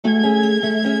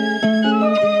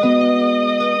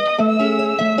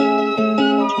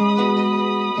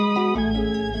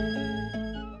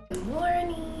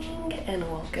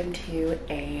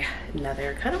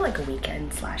kind of like a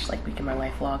weekend slash like week in my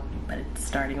life vlog, but it's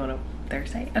starting on a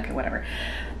Thursday. Okay, whatever.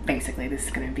 Basically, this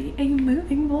is gonna be a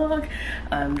moving vlog.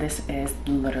 This is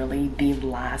literally the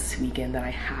last weekend that I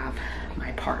have my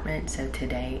apartment. So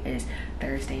today is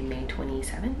Thursday, May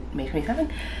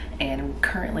 27th, and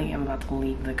currently I'm about to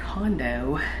leave the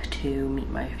condo to meet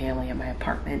my family at my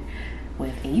apartment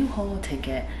with a U-Haul to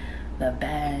get the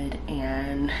bed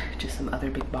and just some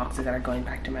other big boxes that are going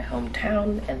back to my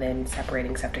hometown, and then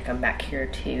separating stuff to come back here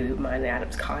to my and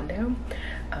Adam's condo.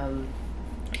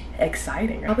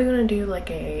 Exciting. Probably gonna do like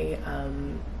a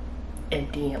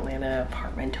empty Atlanta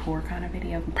apartment tour kind of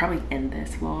video, probably in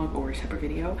this vlog or a separate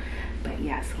video. But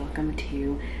yes, welcome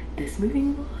to this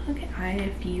moving vlog.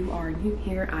 If you are new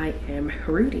here, I am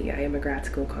Rudy. I am a grad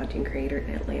school content creator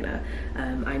in Atlanta.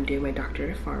 I'm doing my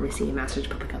doctorate of pharmacy and master's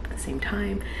of public health at the same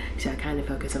time, so I kind of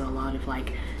focus on a lot of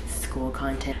like school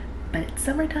content. But it's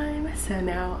summertime, so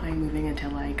now I'm moving into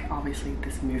like obviously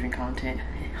this moving content,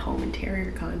 home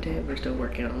interior content. We're still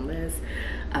working on this,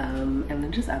 and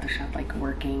then just other stuff like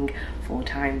working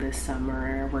full-time this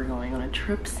summer. We're going on a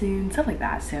trip soon, stuff like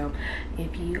that. So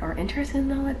if you are interested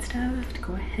in all that stuff,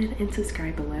 go ahead and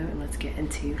subscribe below, and let's get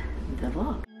into the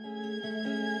vlog.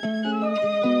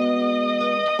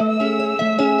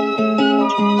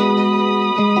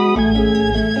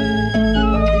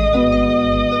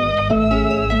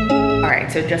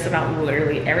 So just about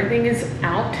literally everything is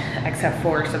out except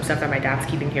for some stuff that my dad's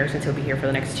keeping here since he'll be here for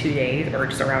the next 2 days, or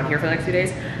just around here for the next 2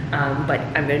 days. But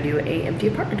I'm gonna do a empty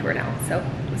apartment tour now, so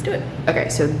let's do it. Okay,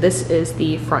 so this is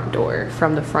the front door.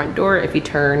 From the front door, if you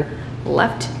turn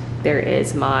left, there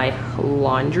is my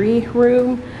laundry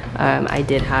room. I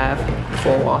did have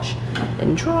full wash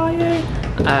and dryer.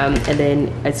 And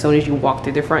then as soon as you walk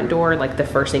through the front door, like the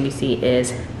first thing you see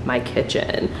is my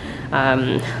kitchen.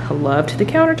 Loved the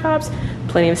countertops,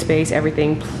 plenty of space,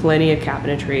 everything, plenty of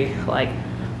cabinetry, like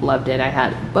loved it. I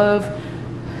had above,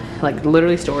 like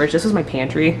literally storage. This was my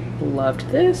pantry, loved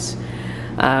this.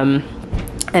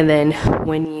 And then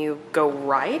when you go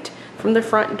right from the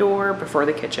front door before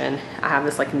the kitchen, I have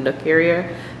this like nook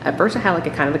area. At first I had like a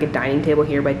kind of like a dining table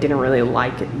here, but I didn't really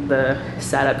like the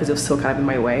setup because it was still kind of in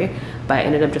my way. But I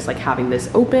ended up just like having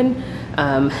this open.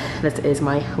 This is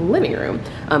my living room.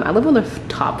 I live on the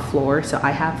top floor, so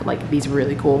I have like these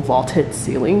really cool vaulted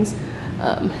ceilings.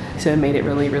 So it made it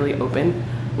really, really open.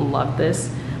 Love this.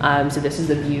 So this is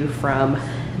the view from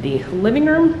the living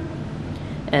room.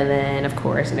 And then of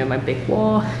course, you know, my big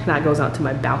wall that goes out to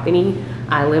my balcony.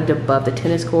 I lived above the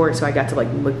tennis court, so I got to like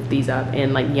look these up,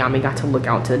 and like Yami got to look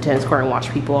out to the tennis court and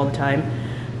watch people all the time.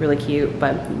 Really cute,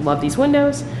 but love these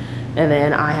windows. And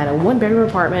then I had a 1-bedroom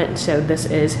apartment, so this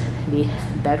is the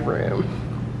bedroom.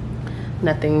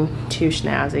 Nothing too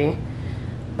snazzy,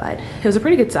 but it was a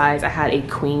pretty good size. I had a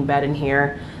queen bed in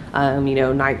here, you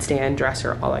know, nightstand,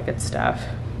 dresser, all that good stuff.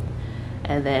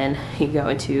 And then you go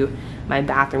into my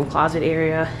bathroom closet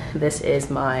area. This is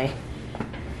my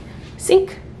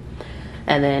sink.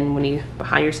 And then when you,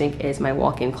 behind your sink is my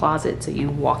walk-in closet. So you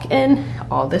walk in,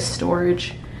 all this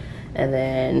storage, and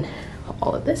then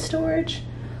all of this storage.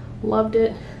 Loved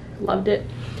it, loved it.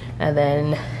 And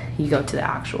then you go to the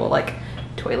actual like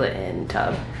toilet and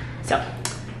tub. So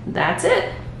that's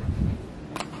it.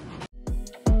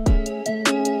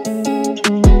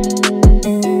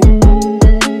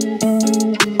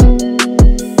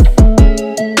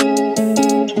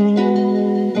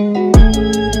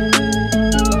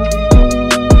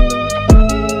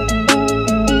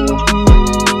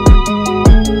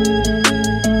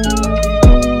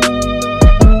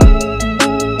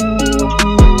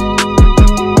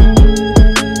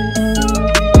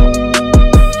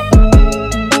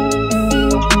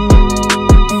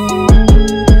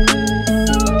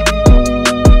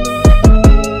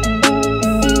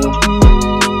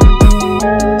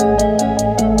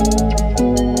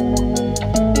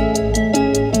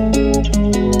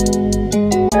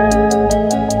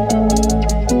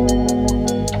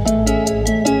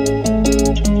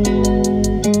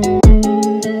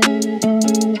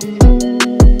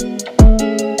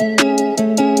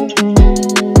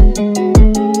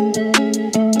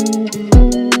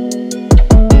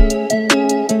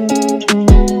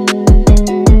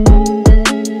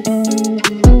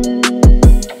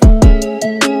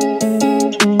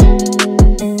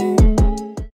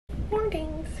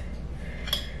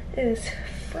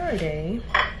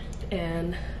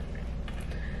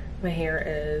 My hair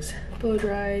is blow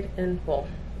dried and, well,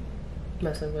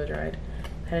 mostly blow dried.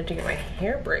 I had to get my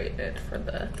hair braided for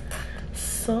the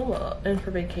summer and for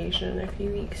vacation in a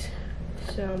few weeks.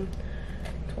 So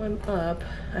I'm up.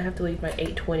 I have to leave by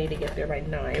 8:20 to get there by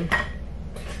 9.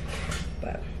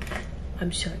 But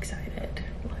I'm so excited.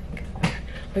 Like,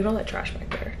 Look at all that trash back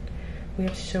there. We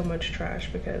have so much trash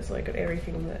because like of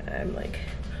everything that I'm like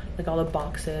all the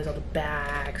boxes, all the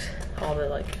bags, all the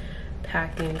like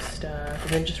packing stuff, and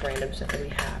then just random stuff that we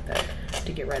have that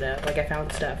to get rid of. Like I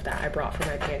found stuff that I brought from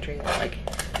my pantry that like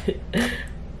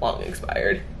long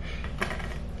expired.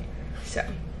 So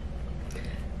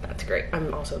that's great.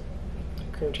 I'm also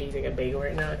cream cheesing a bagel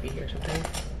right now if you hear something.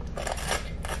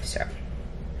 So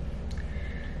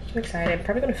I'm excited. I'm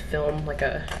probably gonna film like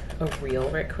a reel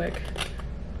right quick.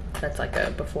 That's like a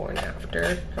before and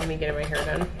after of me getting my hair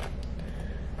done.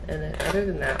 And then other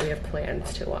than that, we have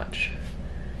plans to watch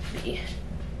the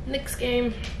Knicks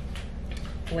game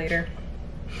later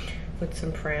with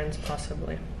some friends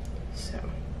possibly. So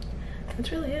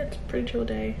that's really it. It's a pretty chill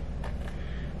day.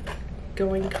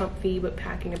 Going comfy, but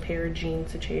packing a pair of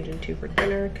jeans to change into for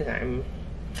dinner because I'm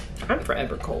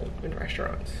forever cold in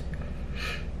restaurants.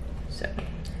 So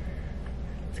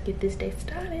let's get this day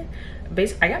started.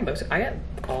 I got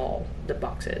all the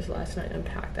boxes last night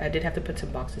unpacked. I did have to put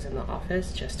some boxes in the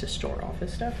office just to store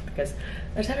office stuff because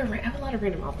I have a lot of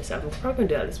random office stuff. I'm probably gonna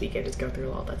do that this weekend, just go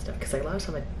through all that stuff because like a lot of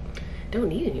stuff I don't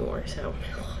need anymore. So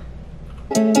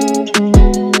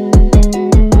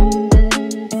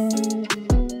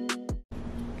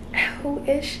who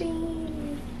is she?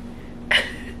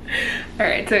 All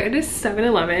right, so it is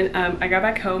 7-11. I got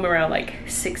back home around like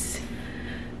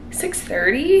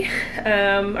 6:30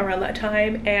 around that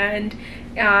time, and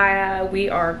we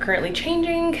are currently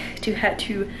changing to head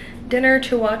to dinner and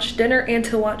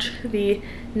to watch the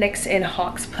Knicks and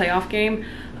Hawks playoff game.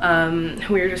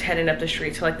 We were just heading up the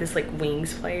street to like this like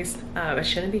wings place. It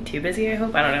shouldn't be too busy, I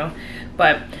hope. I don't know,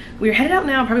 but we're headed out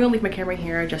now. I'm probably gonna leave my camera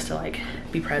here just to like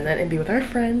be present and be with our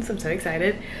friends. I'm so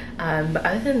excited. But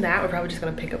other than that, we're probably just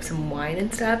gonna pick up some wine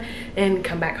and stuff and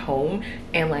come back home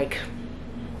and like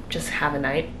just have a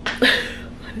night.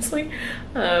 Honestly,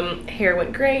 hair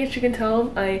went great, as you can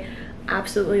tell. I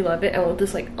absolutely love it. I love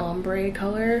this like ombre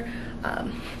color.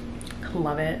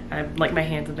 Love it. Like my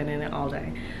hands have been in it all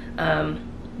day.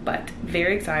 But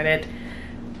very excited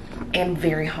and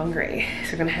very hungry,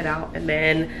 so we're gonna head out, and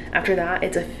then after that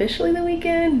it's officially the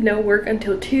weekend. No work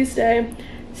until Tuesday,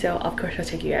 so of course I'll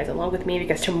take you guys along with me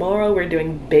because tomorrow we're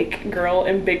doing big girl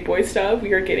and big boy stuff.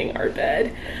 We are getting our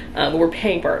bed. We're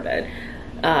paying for our bed.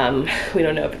 We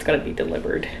don't know if it's gonna be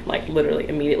delivered like literally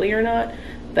immediately or not,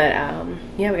 but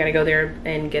yeah, we gotta go there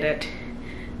and get it,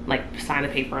 like sign the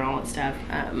paper and all that stuff,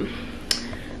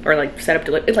 or like set up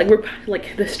it's like we're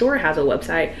like the store has a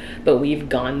website, but we've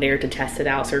gone there to test it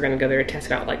out, so we're gonna go there and test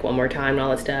it out like one more time and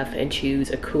all that stuff, and choose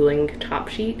a cooling top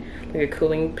sheet, like a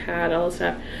cooling pad, all that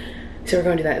stuff. So we're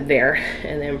gonna do that there,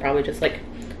 and then probably just like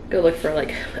go look for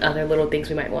like other little things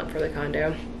we might want for the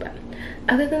condo. But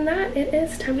other than that, it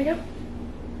is time to go.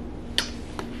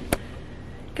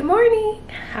 Good morning,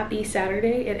 happy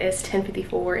Saturday. It is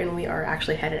 10:54 and we are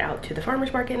actually headed out to the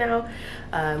farmer's market now.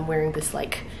 Wearing this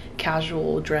like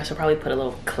casual dress. I'll probably put a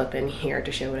little clip in here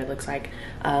to show what it looks like.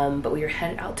 But we are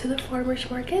headed out to the farmer's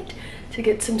market to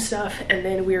get some stuff, and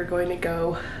then we are going to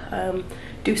go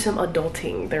do some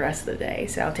adulting the rest of the day.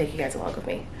 So I'll take you guys along with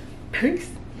me.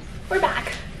 Peace. We're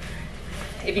back.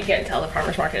 If you can't tell, the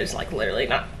farmer's market is like literally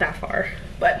not that far,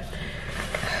 but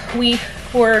we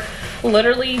were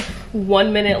literally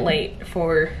 1 minute late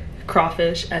for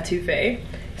crawfish etouffee.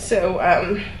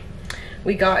 So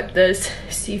we got this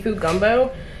seafood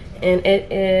gumbo, and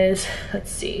it is,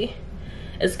 let's see,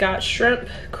 it's got shrimp,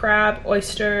 crab,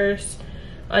 oysters,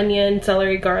 onion,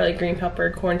 celery, garlic, green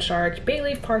pepper, cornstarch, bay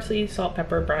leaf, parsley, salt,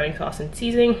 pepper, browning sauce, and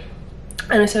seasoning.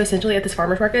 And so essentially at this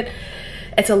farmer's market,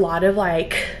 it's a lot of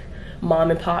like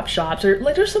mom and pop shops, or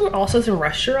like there's also some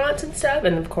restaurants and stuff,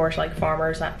 and of course like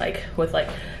farmers that like with like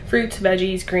fruits,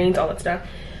 veggies, greens, all that stuff.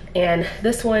 And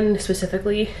this one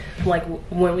specifically, like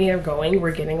when we are going,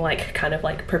 we're getting like kind of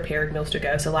like prepared meals to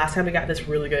go. So last time we got this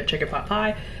really good chicken pot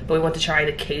pie, but we want to try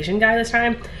the Cajun guy this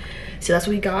time. So that's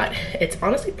what we got. It's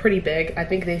honestly pretty big. I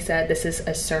think they said this is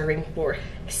a serving for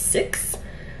 6.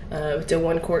 It's a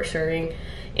 1 quart serving,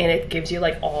 and it gives you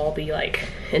like all the like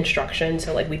instructions.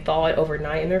 So like we thaw it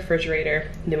overnight in the refrigerator,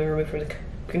 and then we remove it from the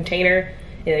container,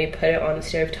 and then you put it on the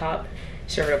stove top,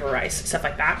 serve it over rice, stuff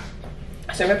like that.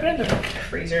 So I'm gonna put it in the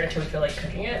freezer until we feel like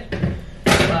cooking it.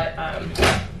 But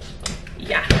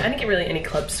yeah, I didn't get really any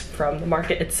clips from the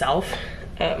market itself.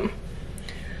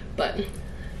 But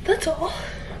that's all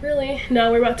really.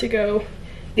 Now we're about to go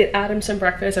get Adam some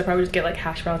breakfast. I'll probably just get like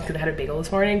hash browns because I had a bagel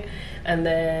this morning. And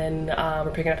then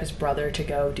we're picking up his brother to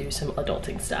go do some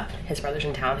adulting stuff. His brother's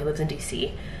in town, he lives in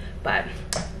DC. But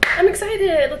I'm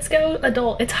excited, let's go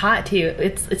adult. It's hot too.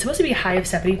 It's supposed to be a high of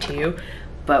 72,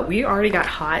 but we already got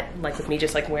hot, like with me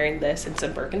just like wearing this and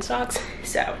some Birkenstocks.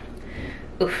 So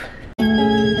Oof.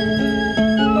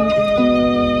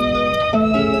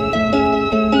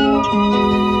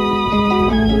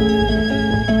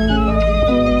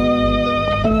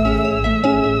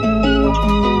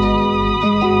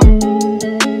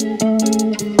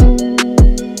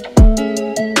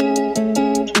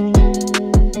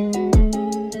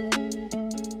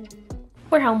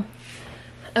 We're home.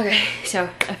 Okay, so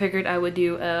I figured I would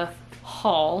do a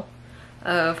haul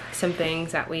of some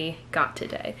things that we got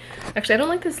today. Actually, I don't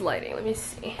like this lighting. Let me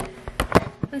see.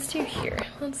 Let's do here.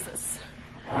 What's this?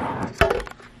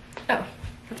 Oh,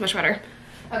 that's much better.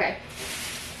 Okay.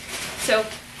 So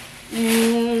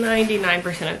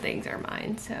 99% of things are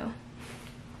mine, so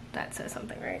that says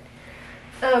something, right?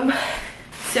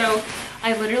 So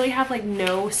I literally have like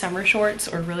no summer shorts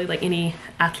or really like any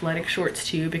athletic shorts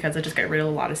too, because I just got rid of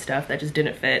a lot of stuff that just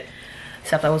didn't fit,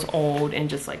 stuff that was old and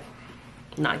just like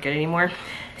not good anymore.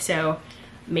 So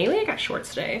mainly I got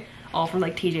shorts today, all from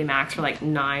like TJMaxx for like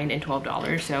 $9 and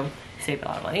 $12, so saved a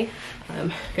lot of money.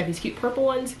 Got these cute purple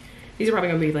ones. These are probably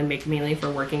gonna be like mainly for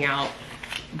working out,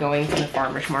 going to the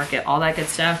farmer's market, all that good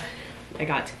stuff. I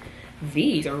got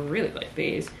these. I really like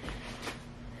these.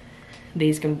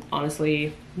 These can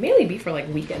honestly mainly be for like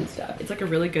weekend stuff. It's like a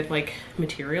really good like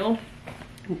material.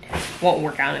 Won't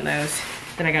work out in those.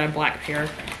 Then I got a black pair,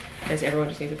 because everyone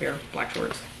just needs a pair of black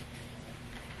shorts.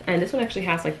 And this one actually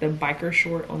has like the biker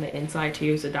short on the inside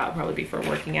too, so that would probably be for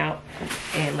working out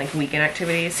and like weekend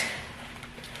activities.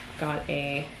 Got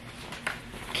a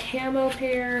camo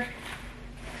pair.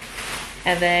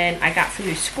 And then I got some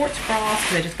new sports bras,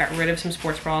 because I just got rid of some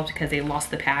sports bras because they lost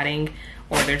the padding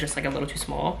or they're just like a little too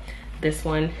small. This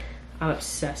one I'm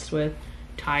obsessed with,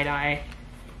 tie-dye,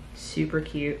 super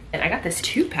cute. And I got this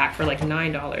 2-pack for like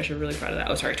 $9. I'm really proud of that.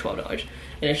 Oh, sorry, $12.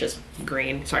 And it's just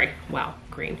green, sorry, wow,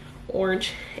 green,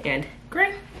 orange, and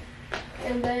gray.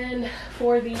 And then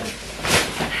for the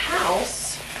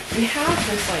house, we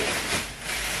have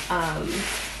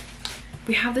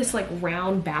this like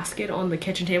round basket on the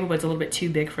kitchen table, but it's a little bit too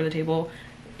big for the table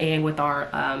and with our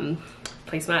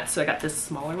placemat. So I got this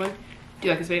smaller one. Do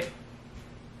you like this, babe?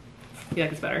 You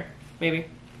like this better? Maybe?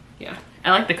 Yeah.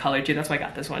 I like the color too, that's why I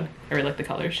got this one. I really like the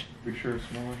colors. Are you sure it's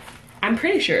smaller? I'm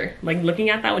pretty sure. Like looking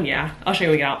at that one, yeah. I'll show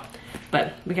you when we get out.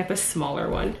 But we got this smaller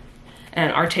one.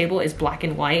 And our table is black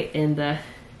and white, and the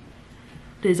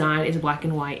design is black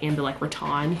and white and the like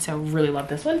rattan. So really love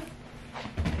this one.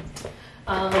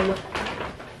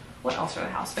 What else for the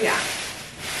house? Oh yeah.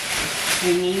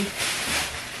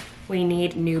 We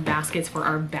need new baskets for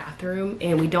our bathroom,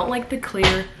 and we don't like the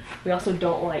clear. We also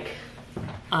don't like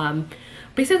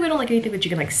basically we don't like anything that you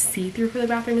can like see through for the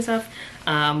bathroom and stuff.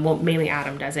 Well, mainly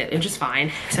Adam does it, and just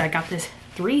fine. So I got this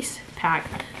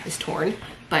 3-pack. It's torn,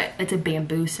 but it's a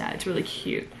bamboo set. It's really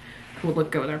cute. Will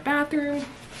look good with our bathroom.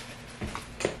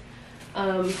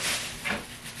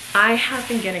 I have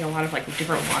been getting a lot of like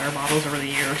different water bottles over the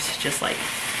years, just like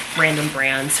random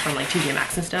brands from like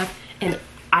TJMaxx and stuff, and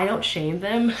I don't shame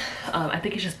them. I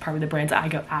think it's just part of the brands that I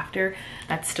go after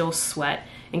that still sweat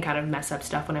and kind of mess up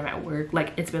stuff when I'm at work.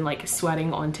 Like it's been like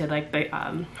sweating onto like the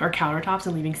our countertops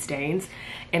and leaving stains.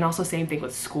 And also same thing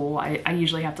with school. I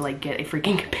usually have to like get a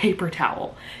freaking paper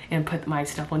towel and put my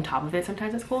stuff on top of it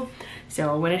sometimes at school.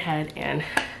 So I went ahead and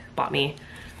bought me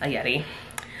a Yeti.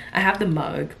 I have the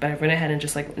mug, but I went ahead and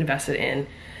just like invested in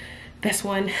this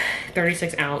one,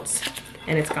 36 ounce,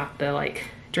 and it's got the like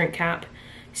drink cap.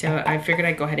 So I figured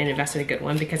I'd go ahead and invest in a good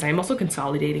one, because I'm also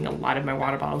consolidating a lot of my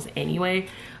water bottles anyway,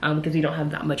 because we don't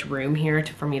have that much room here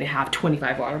for me to have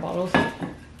 25 water bottles.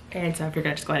 And so I figured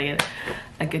I'd just go ahead and get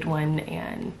a good one,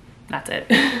 and that's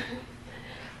it.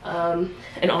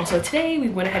 And also today we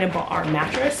went ahead and bought our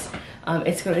mattress.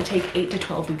 It's going to take 8 to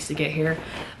 12 weeks to get here,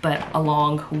 but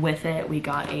along with it we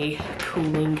got a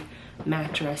cooling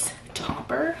mattress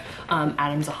topper.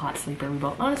 Adam's a hot sleeper. We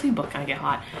both honestly kind of get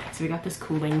hot, so we got this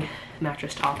cooling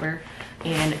mattress topper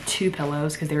and 2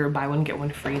 pillows, because they were buy one get one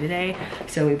free today.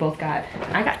 So we both got,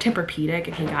 I got Tempur-Pedic,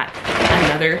 and he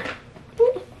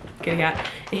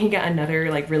got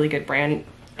another like really good brand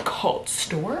called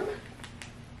Storm.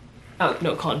 Oh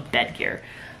no, called Bed Gear.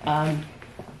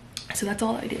 So that's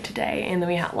all I did today, and then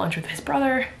we had lunch with his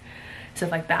brother,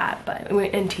 stuff like that. But we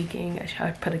went antiquing.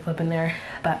 I put a clip in there,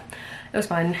 but it was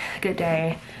fun. Good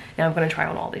day. Now I'm gonna try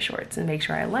on all these shorts and make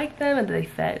sure I like them and that they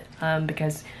fit,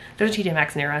 because there's a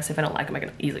TJMaxx near us. If I don't like them, I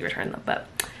can easily return them. But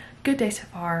good day so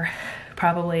far.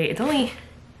 Probably, it's only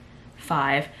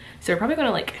 5, so we're probably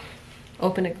gonna like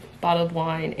open a bottle of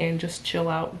wine and just chill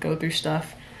out, go through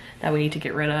stuff that we need to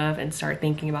get rid of, and start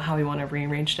thinking about how we want to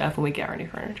rearrange stuff when we get our new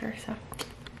furniture. So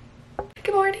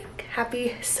good morning.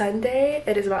 happy Sunday.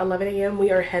 It is about 11 a.m.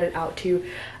 We are headed out to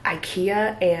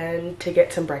IKEA and to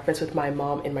get some breakfast with my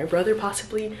mom and my brother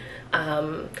possibly.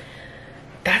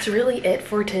 That's really it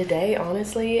for today,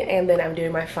 honestly. And then I'm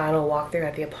doing my final walkthrough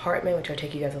at the apartment, which I'll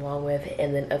take you guys along with.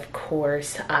 And then of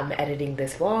course I'm editing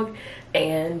this vlog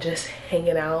and just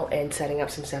hanging out and setting up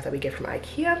some stuff that we get from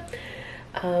IKEA.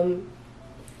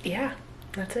 Yeah,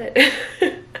 that's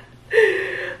it.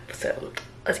 So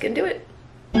let's get into it.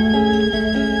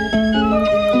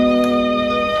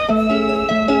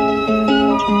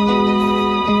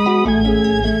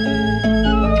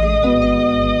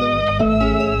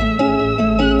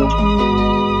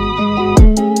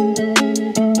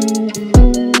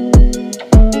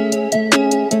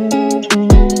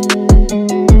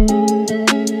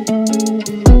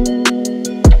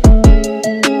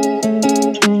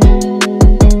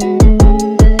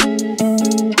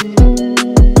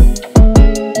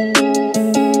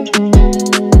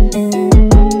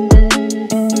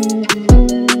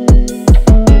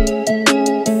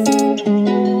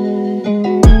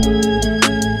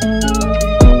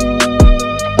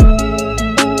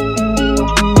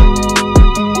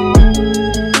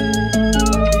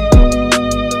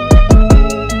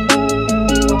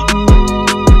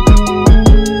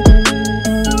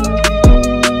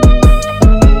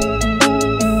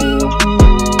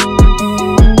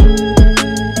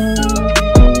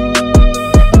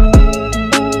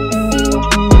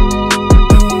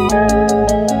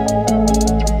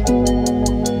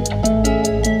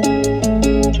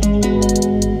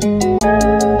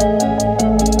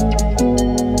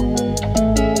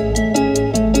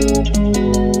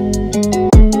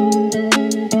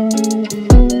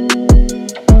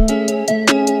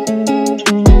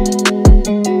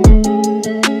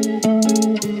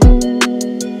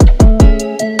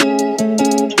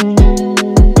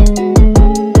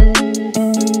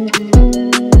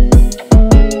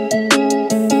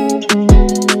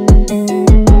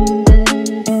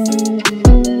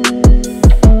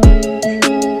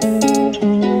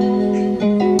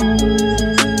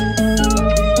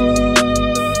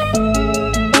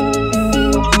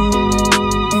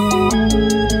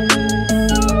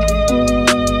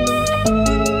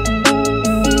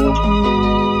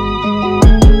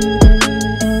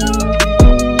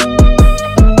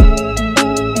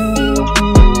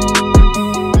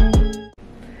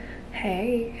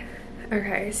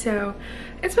 Okay, so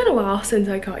it's been a while since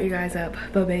I caught you guys up,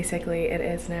 but basically it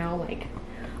is now like,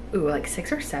 ooh, like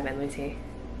 6 or 7, let me see.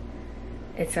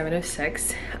 It's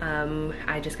 7:06.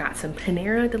 I just got some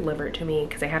Panera delivered to me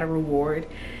because I had a reward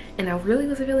and I really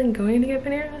wasn't feeling going to get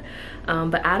Panera.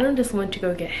 But Adam just went to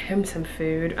go get him some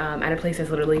food at a place that's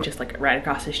literally just like right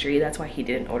across the street. That's why he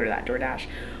didn't order that DoorDash.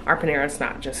 Our Panera's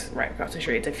not just right across the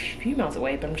street, it's a few miles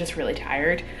away, but I'm just really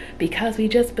tired because we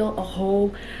just built a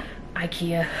whole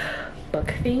IKEA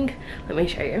book thing. Let me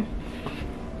show you.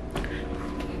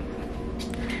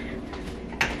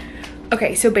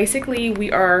 Okay, so basically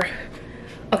we are,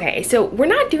 okay, so we're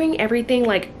not doing everything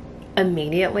like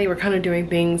immediately. We're kind of doing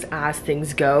things as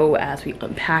things go, as we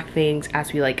unpack things,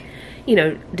 as we like, you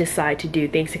know, decide to do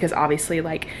things, because obviously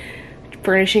like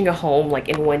furnishing a home like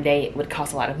in one day would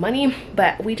cost a lot of money.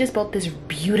 But we just built this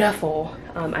beautiful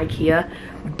IKEA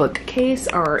bookcase,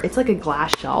 or it's like a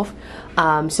glass shelf.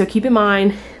 So keep in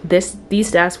mind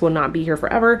these desks will not be here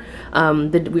forever.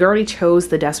 We already chose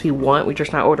the desks we want. We're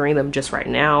just not ordering them just right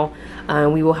now.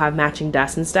 We will have matching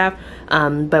desks and stuff,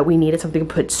 but we needed something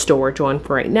to put storage on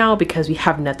for right now because we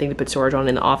have nothing to put storage on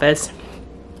in the office.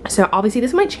 So obviously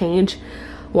this might change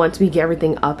once we get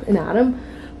everything up and at 'em,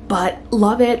 but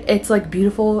love it. It's like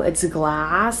beautiful. It's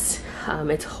glass.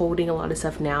 It's holding a lot of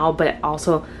stuff now, but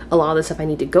also a lot of the stuff I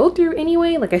need to go through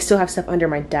anyway. Like I still have stuff under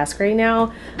my desk right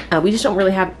now. We just don't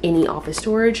really have any office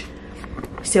storage.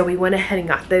 So we went ahead and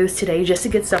got those today just to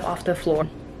get stuff off the floor.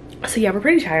 So yeah, we're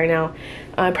pretty tired now.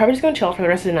 I'm probably just gonna chill for the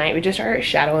rest of the night. We just started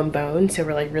Shadow and Bone, so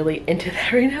we're like really into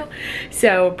that right now.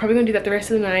 So probably gonna do that the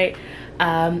rest of the night.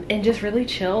 And just really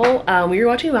chill. We were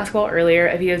watching basketball earlier.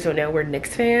 If you guys don't know, we're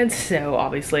Knicks fans, so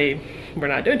obviously we're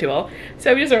not doing too well.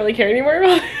 So we just don't really care anymore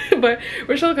about it. But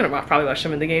we're still gonna probably watch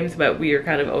some of the games, but we are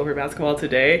kind of over basketball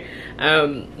today.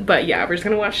 But yeah, we're just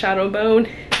gonna watch Shadow and Bone,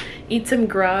 eat some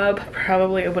grub,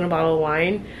 probably open a bottle of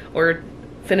wine, or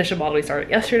finish a bottle we started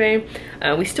yesterday.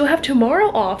 We still have tomorrow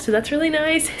off, so that's really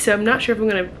nice. So I'm not sure if I'm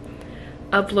gonna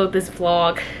upload this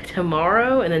vlog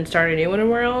tomorrow and then start a new one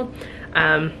tomorrow.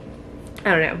 I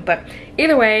don't know, but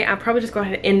either way, I'll probably just go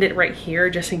ahead and end it right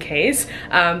here just in case.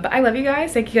 But I love you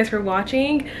guys. Thank you guys for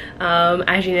watching.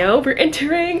 As you know, we're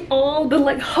entering all the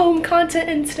like home content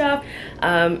and stuff,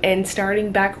 and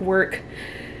starting back work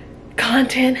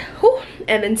content. Whew.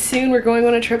 And then soon we're going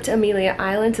on a trip to Amelia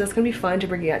Island, so it's gonna be fun to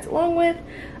bring you guys along with.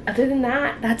 Other than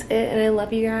that, that's it, and I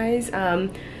love you guys.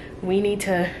 We need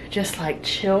to just like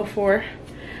chill for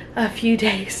a few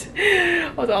days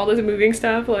with all this moving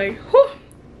stuff, like whew.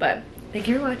 But thank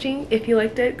you for watching. If you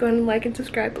liked it, go ahead and like and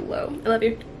subscribe below. I love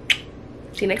you.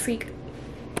 See you next week.